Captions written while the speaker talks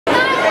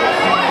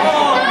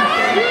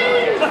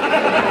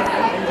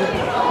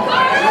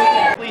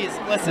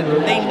listen,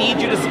 they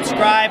need you to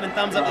subscribe and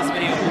thumbs up this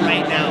video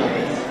right now.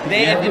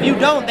 If you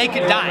don't, they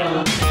could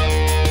die.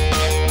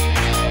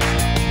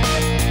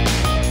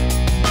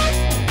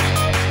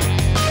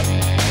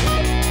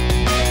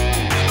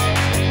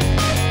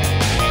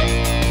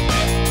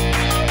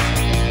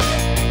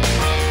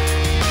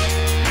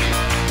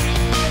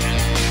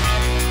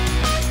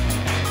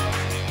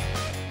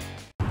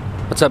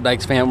 What's up,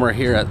 Dyches fam? We're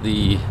here at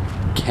the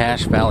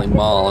Cache Valley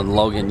Mall in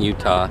Logan,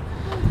 Utah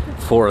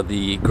for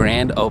the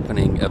grand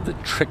opening of the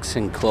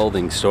Trixin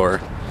clothing store.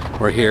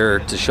 We're here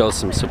to show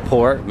some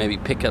support, maybe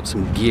pick up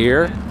some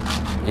gear,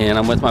 and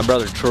I'm with my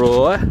brother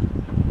Troy.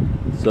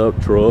 What's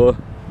up, Troy?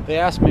 They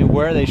asked me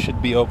where they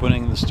should be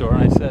opening the store,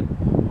 and I said,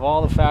 of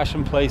all the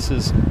fashion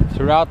places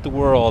throughout the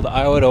world,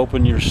 I would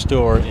open your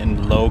store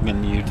in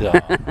Logan, Utah.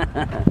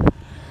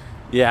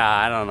 Yeah,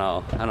 I don't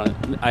know.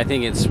 I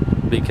think it's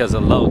because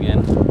of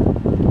Logan,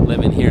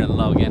 living here in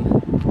Logan,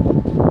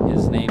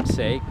 his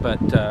namesake.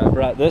 But I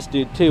brought this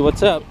dude too.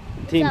 What's up,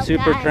 Team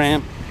Super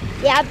Tramp?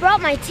 Yeah, I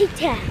brought my Tic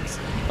Tacs.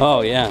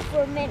 Oh yeah.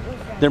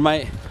 There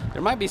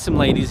might be some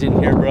ladies in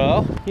here,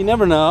 bro. You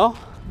never know,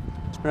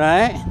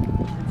 right?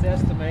 It's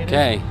estimated.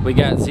 Okay, we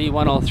got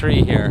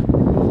Z103 here.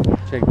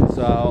 Check this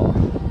out.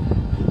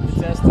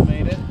 It's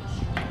estimated.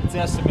 It's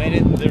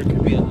estimated there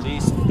could be at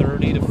least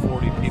 30 to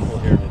 40 people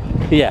here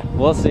today. Yeah,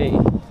 we'll see.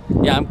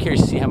 Yeah, I'm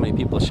curious to see how many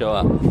people show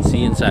up.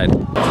 See inside.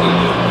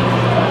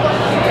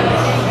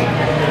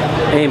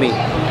 Amy.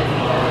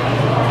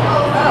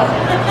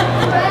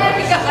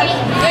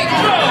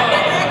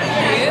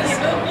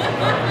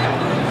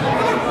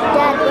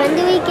 Dad, when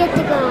do we get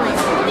to go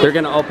in? They're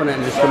gonna open it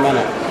in just a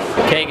minute.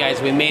 Okay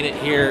guys, we made it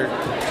here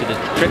to the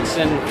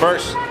Trixin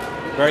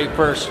very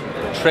first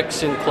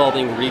Trixin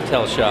clothing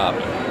retail shop.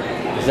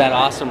 Is that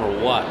awesome or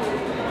what?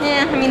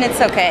 Yeah, I mean, it's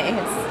okay.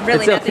 It's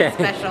really nothing okay.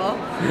 special.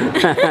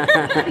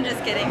 I'm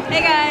just kidding.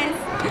 Hey guys.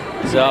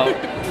 So,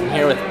 I'm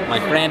here with my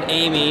friend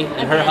Amy,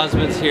 and her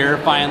husband's here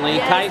finally,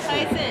 Yes,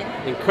 Tyson.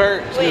 And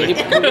Kurt.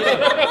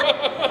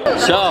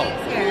 So,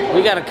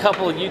 we got a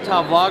couple of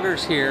Utah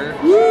vloggers here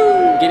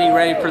getting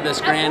ready for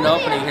this grand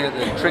opening here at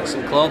the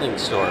Trixin clothing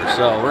store.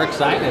 So, we're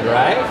excited,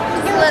 right?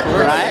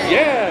 Right?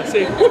 Yeah,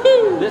 see.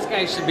 This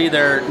guy should be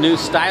their new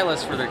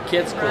stylist for their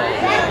kids'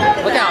 clothes.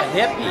 Look how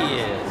hip he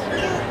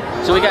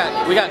is. So we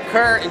got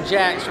Kurt and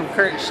Jax from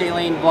Kurt and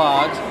Shailene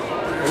Vlogs,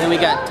 and then we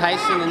got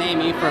Tyson and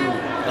Amy from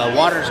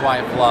Water's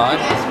Wife Vlog.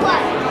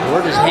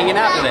 We're just hanging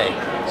out today.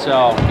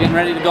 So getting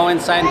ready to go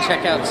inside and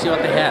check out and see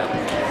what they have.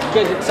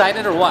 You guys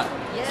excited or what?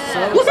 Yeah.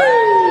 So excited.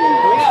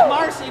 We got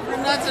Marcy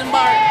from Nuts and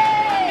Bark.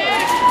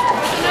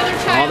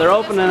 Oh, they're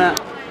opening it.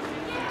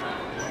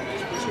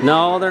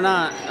 No, they're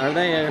not. Are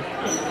they?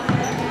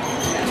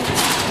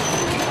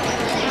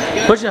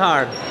 Push it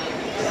hard.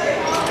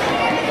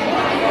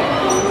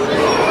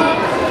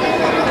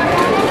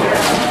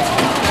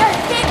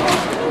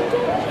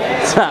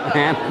 What's up,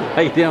 man? How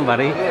you doing,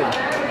 buddy? Good.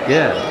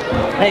 Good.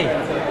 Hey,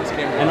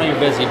 I know you're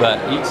busy, but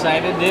you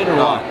excited, dude, or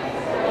what?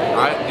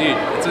 Dude,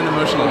 it's an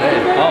emotional day.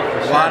 Oh,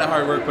 for sure. A lot of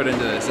hard work put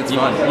into this. It's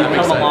fun. You've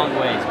come a long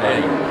ways,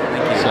 buddy.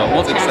 Thank you. So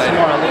we'll chat some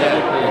more a little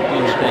bit while you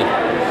do your thing.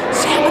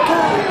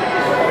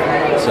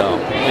 So,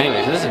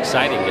 anyways, this is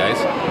exciting, guys.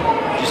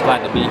 Just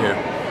glad to be here.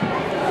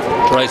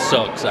 Troy's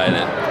so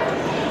excited.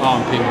 Oh,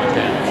 I'm peeing my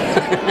pants.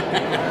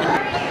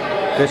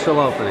 Official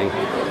opening.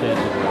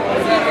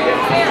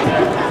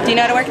 Do you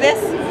know how to work this?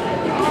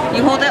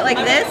 You hold it like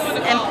this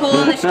and pull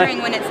on the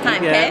string when it's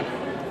time, okay?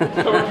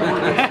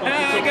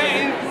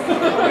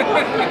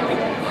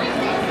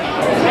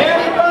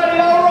 Everybody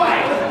all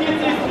right? Let's get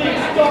this thing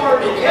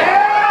started.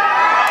 Yeah!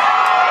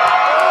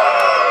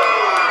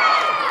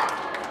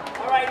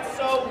 All right,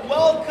 so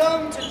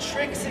welcome to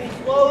Trixin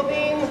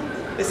Clothing.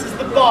 This is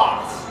the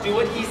boss. Do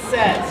what he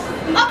says.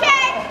 Okay.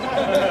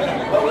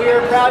 But we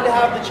are proud to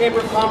have the Chamber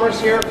of Commerce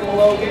here from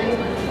Logan,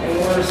 and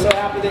we're so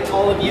happy that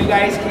all of you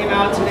guys came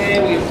out today.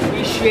 We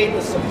appreciate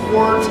the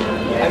support.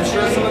 I'm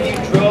sure some of you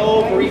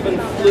drove or even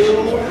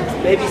flew.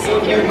 Maybe some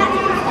of you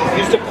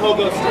used a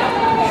pogo stick.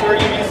 I'm sure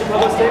you used a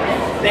pogo stick.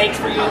 Thanks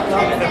for you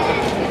coming.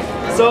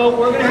 So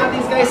we're going to have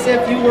these guys say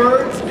a few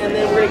words, and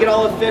then we're going to get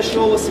all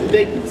official with some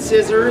big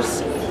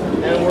scissors,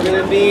 and we're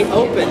going to be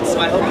open. So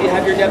I hope you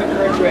have your debit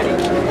cards ready.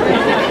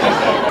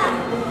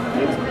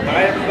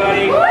 Bye,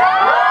 everybody.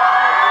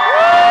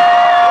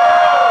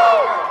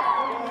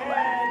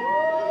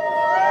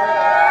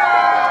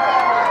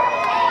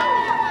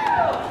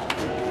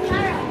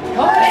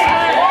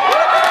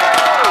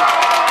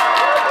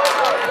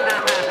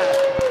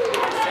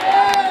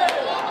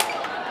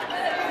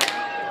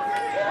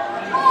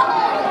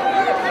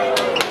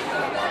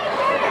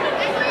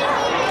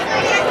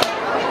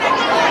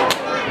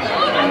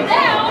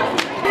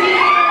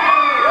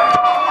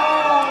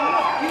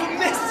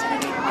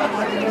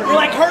 We're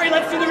like, hurry,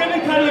 let's do the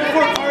ribbon cutting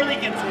before Carly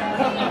gets here.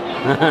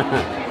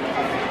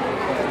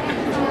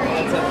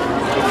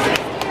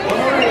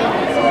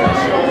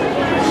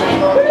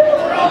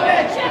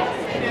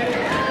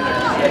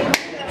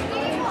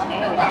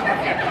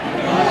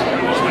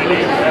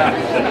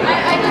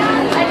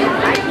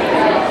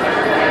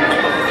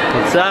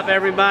 What's up,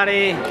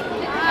 everybody?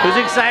 Who's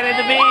excited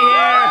to be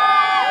here?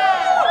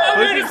 I'm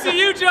here to see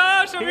you,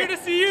 Josh. I'm here to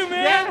see you,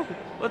 man. Yeah.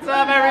 What's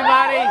up,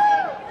 everybody?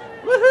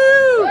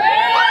 Woohoo!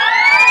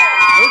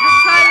 Who's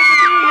excited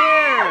to be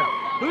here?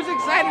 Who's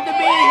excited to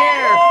be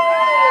here?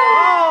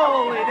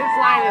 Holy, this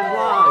line is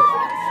long.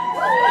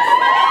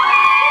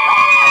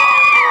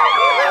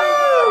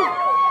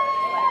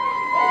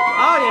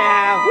 Oh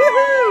yeah!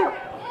 Woohoo!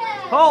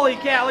 Holy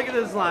cow! Look at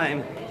this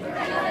line.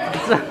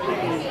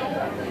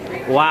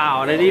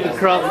 Wow, and it even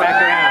curls back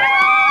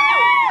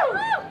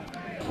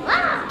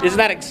around. Isn't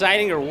that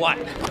exciting or what?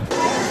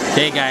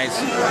 Hey guys,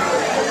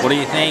 what do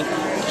you think?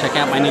 Check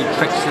out my new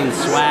Trixin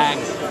swag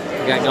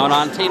we got going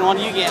on. Tate, what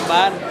are you getting,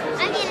 bud?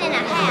 I'm getting a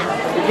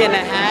hat. You're getting a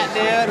hat,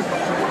 dude?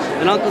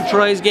 And Uncle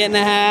Troy's getting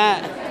a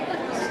hat.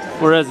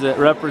 Where is it?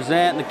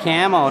 Represent the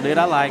camo, dude.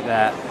 I like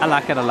that. I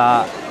like it a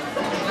lot.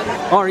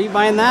 Oh, are you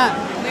buying that?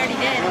 We already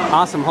did.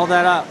 Awesome, hold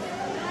that up.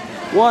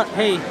 What?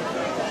 Hey.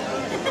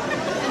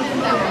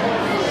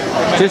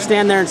 Just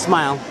stand there and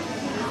smile.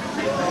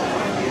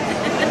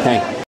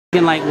 Hey. You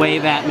can like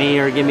wave at me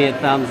or give me a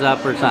thumbs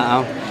up or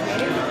something.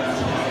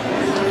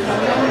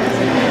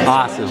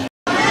 Awesome.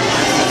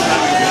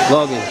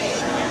 Logan.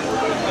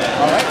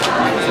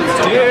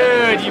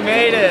 Dude, you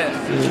made it.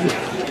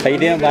 How you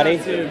doing, buddy?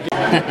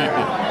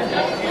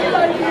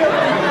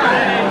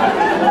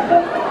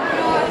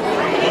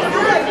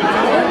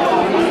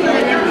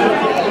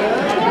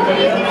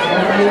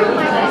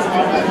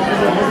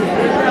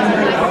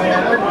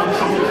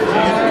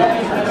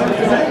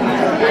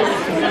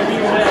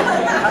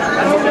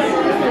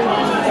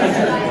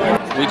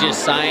 We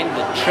just signed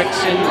the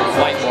Trixin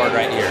whiteboard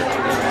right here.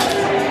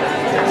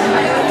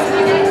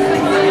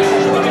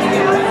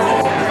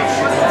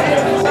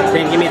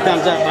 Sam, give me a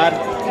thumbs up, bud.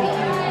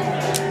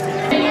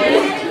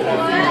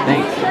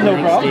 Thanks. No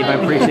Thanks, problem. Steve. I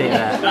appreciate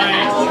that. We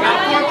got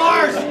 4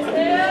 bars.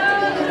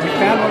 We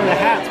found one of the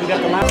hats. We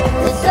got the last one.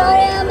 The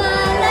story of my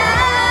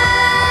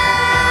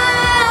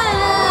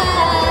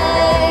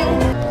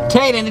life.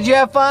 Tatum, did you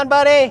have fun,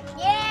 buddy?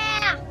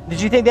 Yeah.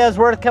 Did you think that was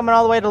worth coming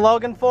all the way to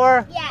Logan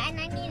for? Yeah, and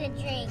I need a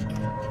drink.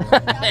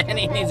 And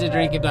he needs a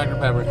drink of Dr.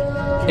 Pepper.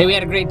 Hey, we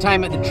had a great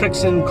time at the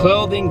Trixin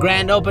clothing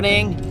grand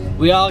opening.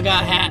 We all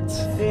got hats.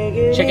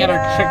 Check out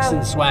our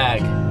Trixin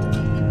swag.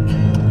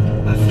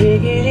 I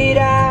figured it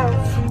out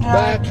from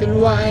black and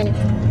white,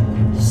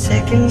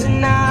 seconds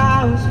and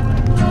hours.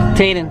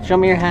 Tatum, show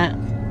me your hat.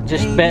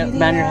 Just bend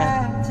your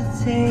hat.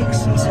 Take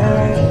some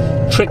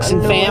time.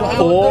 Trixin fam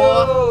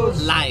for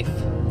life.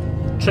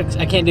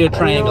 I can't do a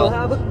triangle.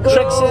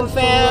 Trixin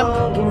fam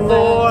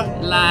for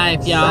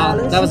life,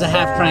 y'all. That was a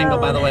half triangle,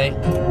 by the way.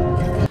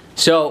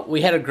 So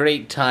we had a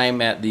great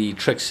time at the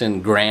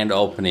Trixin grand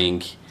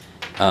opening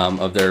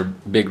of their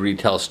big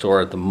retail store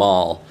at the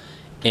mall.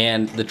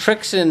 And the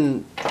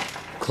Trixin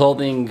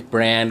clothing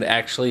brand,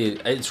 actually,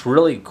 it's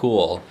really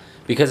cool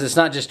because it's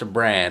not just a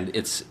brand,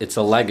 it's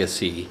a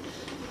legacy.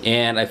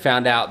 And I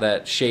found out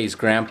that Shay's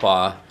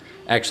grandpa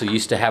actually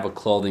used to have a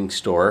clothing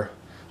store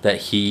that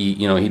he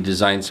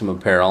designed some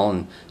apparel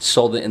and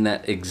sold it in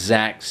that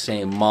exact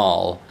same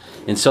mall.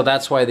 And so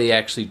that's why they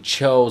actually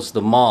chose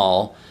the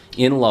mall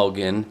in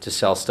Logan to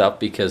sell stuff,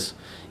 because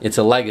it's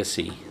a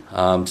legacy,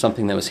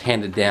 something that was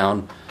handed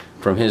down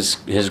from his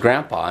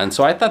grandpa. And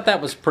so I thought that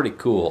was pretty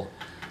cool.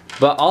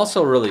 But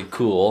also really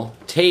cool,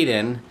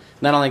 Tatum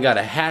not only got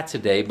a hat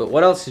today, but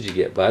what else did you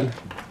get, bud?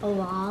 A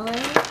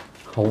wallet.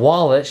 A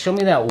wallet? Show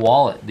me that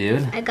wallet,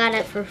 dude. I got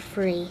it for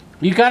free.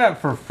 You got it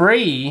for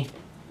free?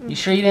 You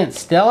sure you didn't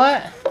steal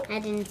it? I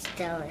didn't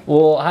steal it.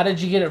 Well, how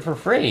did you get it for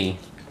free?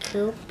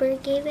 Cooper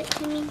gave it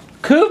to me.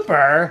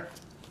 Cooper?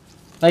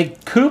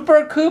 Like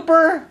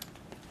Cooper?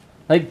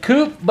 Like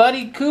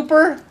Buddy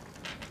Cooper?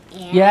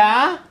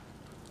 Yeah.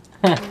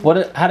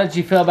 Yeah? How did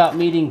you feel about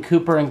meeting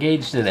Cooper and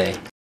Gage today?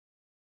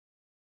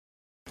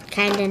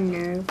 Kinda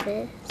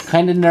nervous.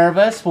 Kinda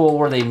nervous? Well,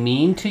 were they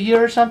mean to you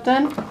or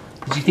something?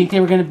 Did you think they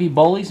were gonna be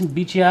bullies and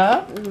beat you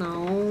up?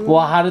 No.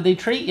 Well, how did they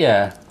treat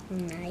you?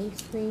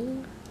 Nicely.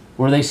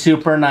 Were they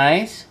super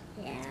nice?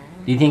 Yeah.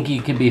 Do you think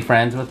you could be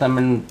friends with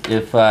them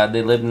if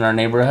they lived in our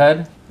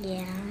neighborhood?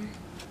 Yeah.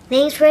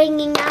 Thanks for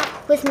hanging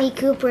out with me,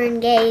 Cooper and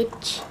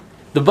Gage.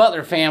 The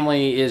Butler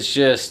family is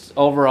just,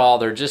 overall,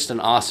 they're just an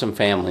awesome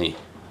family.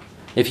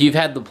 If you've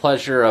had the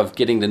pleasure of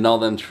getting to know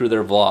them through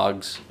their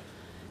vlogs,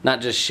 not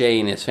just Shay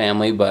and his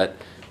family, but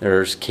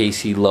there's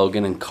Casey,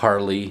 Logan, and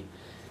Carly.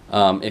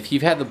 If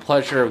you've had the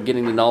pleasure of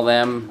getting to know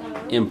them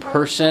in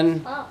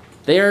person,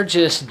 they are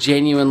just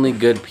genuinely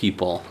good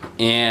people.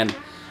 And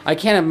I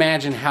can't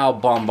imagine how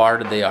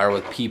bombarded they are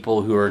with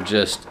people who are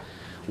just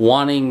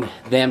wanting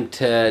them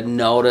to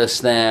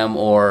notice them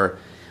or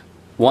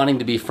wanting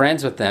to be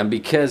friends with them,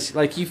 because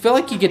like you feel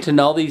like you get to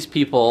know these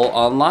people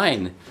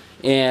online.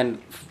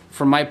 And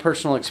from my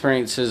personal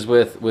experiences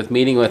with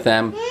meeting with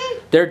them,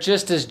 they're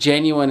just as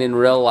genuine in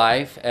real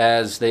life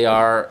as they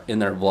are in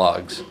their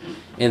vlogs.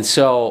 And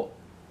so,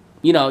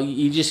 you know,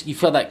 you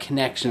feel that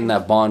connection,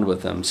 that bond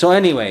with them. So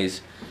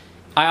anyways,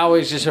 I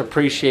always just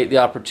appreciate the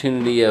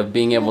opportunity of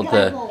being able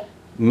to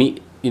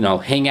meet you know,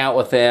 hang out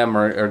with them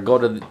or go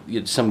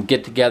to some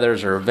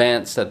get-togethers or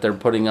events that they're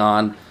putting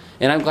on.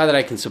 And I'm glad that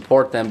I can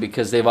support them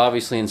because they've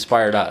obviously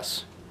inspired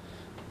us.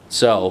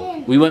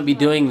 So we wouldn't be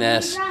doing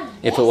this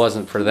if it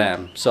wasn't for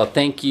them. So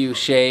thank you,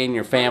 Shay and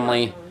your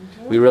family.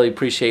 We really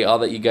appreciate all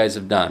that you guys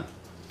have done.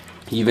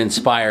 You've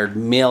inspired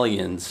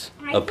millions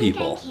of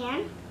people.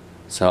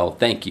 So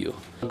thank you.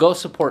 Go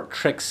support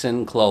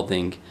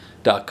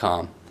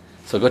TrixinClothing.com.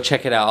 So go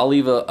check it out. I'll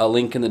leave a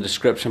link in the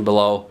description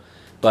below.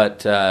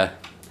 But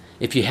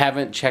if you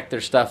haven't checked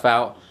their stuff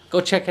out, go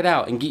check it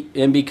out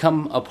and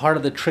become a part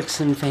of the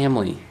Trixin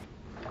family.